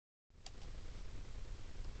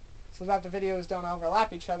so that the videos don't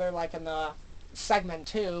overlap each other like in the segment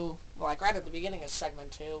 2, like right at the beginning of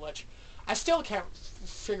segment 2, which I still can't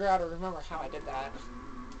figure out or remember how I did that.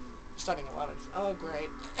 Starting 11. Oh, great.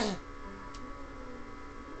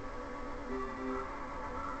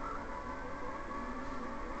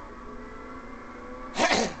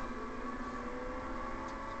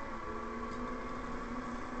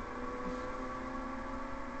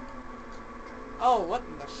 Oh, what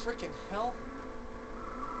in the frickin' hell?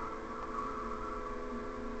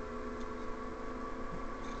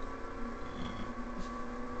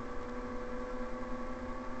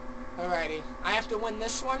 Alrighty. I have to win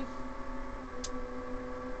this one.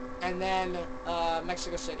 And then,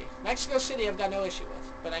 Mexico City. Mexico City I've got no issue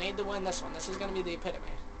with. But I need to win this one. This is going to be the epitome.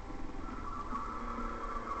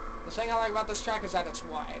 The thing I like about this track is that it's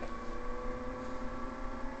wide.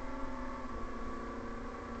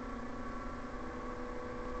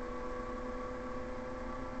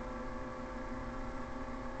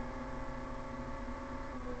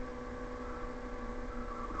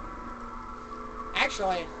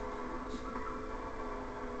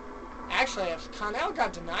 Actually, if Connell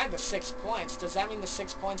got denied the 6 points, does that mean the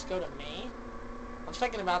 6 points go to me? I'm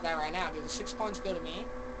thinking about that right now. Do the 6 points go to me?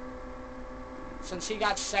 Since he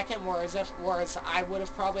got second, whereas I would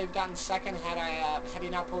have probably gotten second had he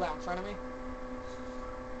not pulled out in front of me.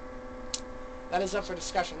 That is up for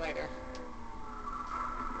discussion later.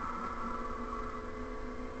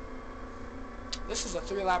 This is a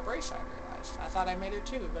 3-lap race, I realized. I thought I made it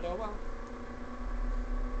 2, but oh well.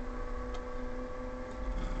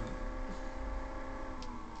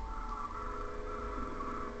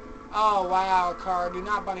 Oh, wow, car. Do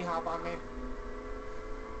not bunny hop on me.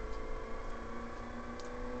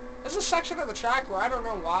 There's a section of the track where I don't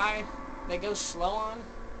know why they go slow on.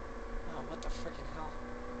 Oh, what the frickin' hell.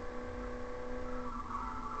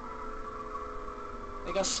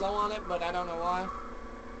 They go slow on it, but I don't know why.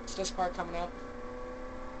 It's this part coming up.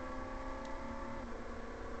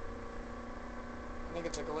 I think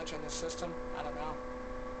it's a glitch in the system. I don't know.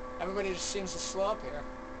 Everybody just seems to slow up here.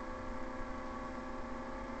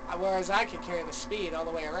 Whereas I could carry the speed all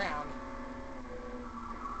the way around.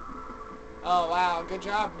 Oh, wow. Good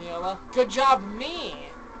job, Miola. Good job, me!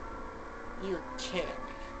 You're kidding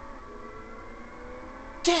me.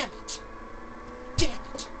 Damn it! Damn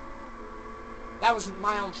it! That was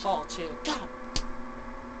my own fault, too. God!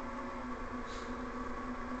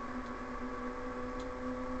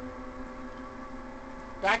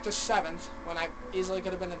 Back to 7th, when I easily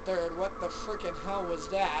could have been in 3rd. What the frickin' hell was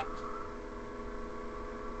that?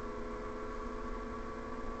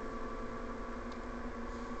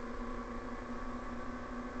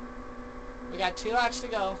 We got 2 laps to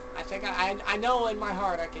go. I think I know in my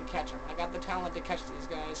heart I can catch them. I got the talent to catch these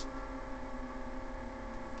guys.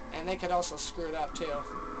 And they could also screw it up, too.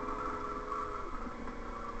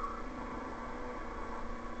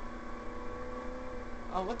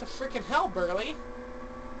 Oh, what the frickin' hell, Burley?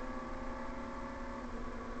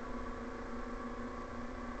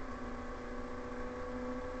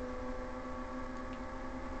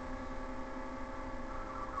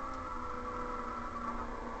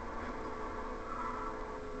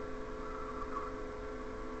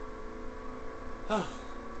 Oh.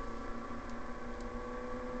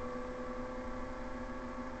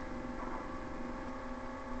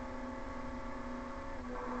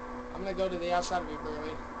 I'm gonna go to the outside of you,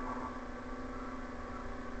 Burley.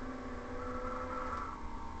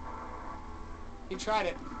 He tried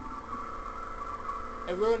it.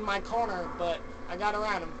 It ruined my corner, but I got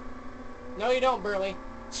around him. No, you don't, Burley.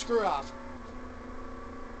 Screw off.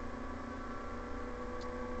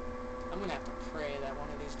 I'm gonna have to pray that one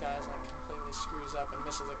of these guys like completely screws up and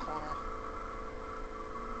misses a corner.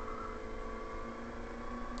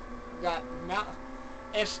 We've got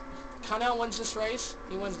if Connell wins this race,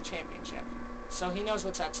 he wins the championship. So he knows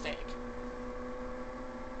what's at stake.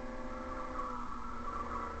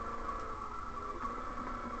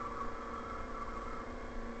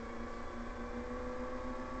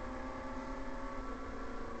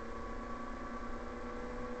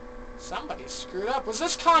 Somebody screwed up. Was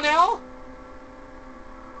this Connell?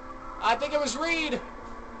 I think it was Reed.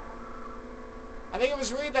 I think it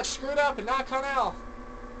was Reed that screwed up and not Connell.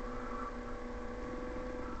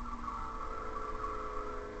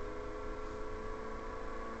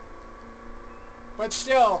 But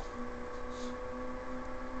still.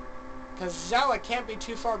 Because Zella can't be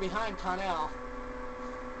too far behind Connell.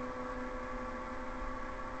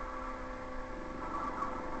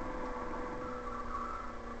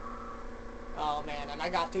 Oh man, and I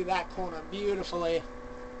got through that corner beautifully.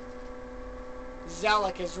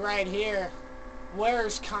 Zellick is right here.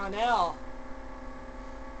 Where's Connell?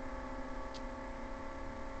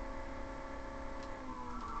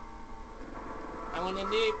 I went in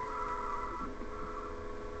deep.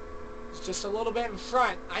 He's just a little bit in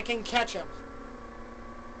front. I can catch him.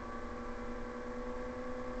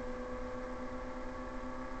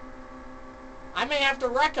 I may have to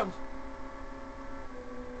wreck him.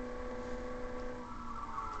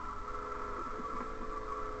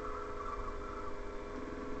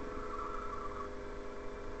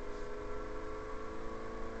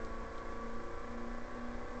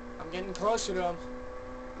 I'm getting closer to him.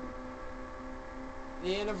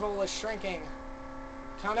 The interval is shrinking.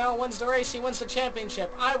 Connell wins the race. He wins the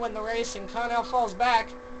championship. I win the race, and Connell falls back.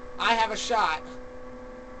 I have a shot.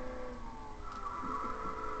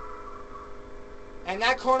 And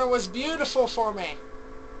that corner was beautiful for me.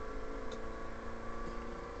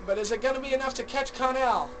 But is it going to be enough to catch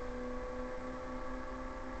Connell?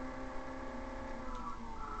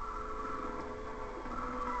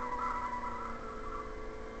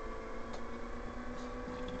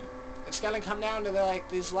 It's going to come down to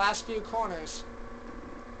these last few corners.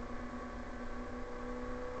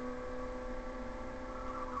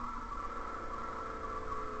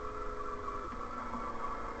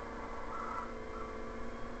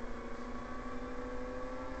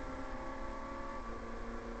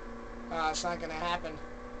 Oh, it's not going to happen.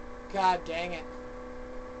 God dang it.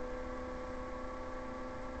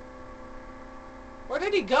 Where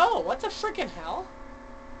did he go? What the frickin' hell?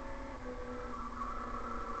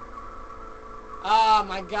 Oh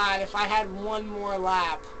my god, if I had one more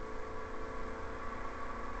lap.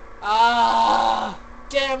 Ah,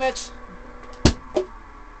 damn it.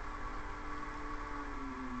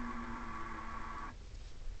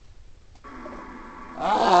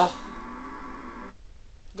 Ah.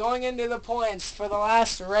 Going into the points for the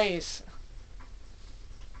last race.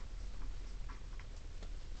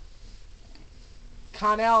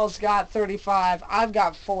 Connell's got 35. I've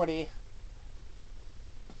got 40.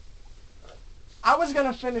 I was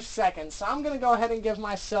going to finish second, so I'm going to go ahead and give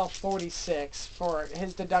myself 46 for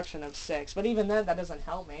his deduction of 6. But even then, that doesn't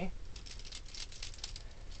help me.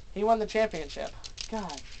 He won the championship.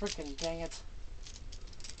 God freaking dang it.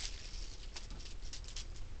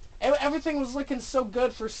 Everything was looking so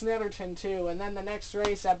good for Snetterton, too. And then the next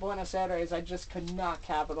race at Buenos Aires, I just could not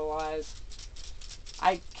capitalize.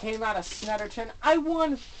 I came out of Snetterton. I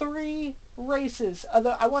won 3 races.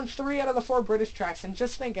 I won 3 out of the 4 British tracks. And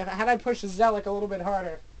just think, had I pushed Zellick a little bit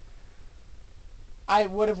harder, I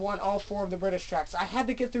would have won all 4 of the British tracks. I had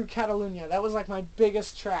to get through Catalunya. That was like my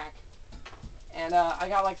biggest track. And I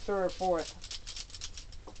got like 3rd or 4th.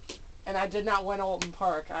 And I did not win Oulton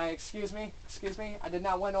Park. Excuse me. I did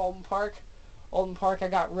not win Oulton Park. Oulton Park I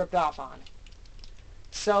got ripped off on.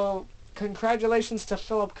 So, congratulations to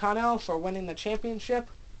Philip Connell for winning the championship.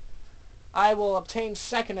 I will obtain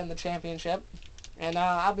 2nd in the championship. And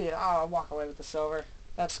I'll walk away with the silver.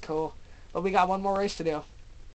 That's cool. But we got one more race to do.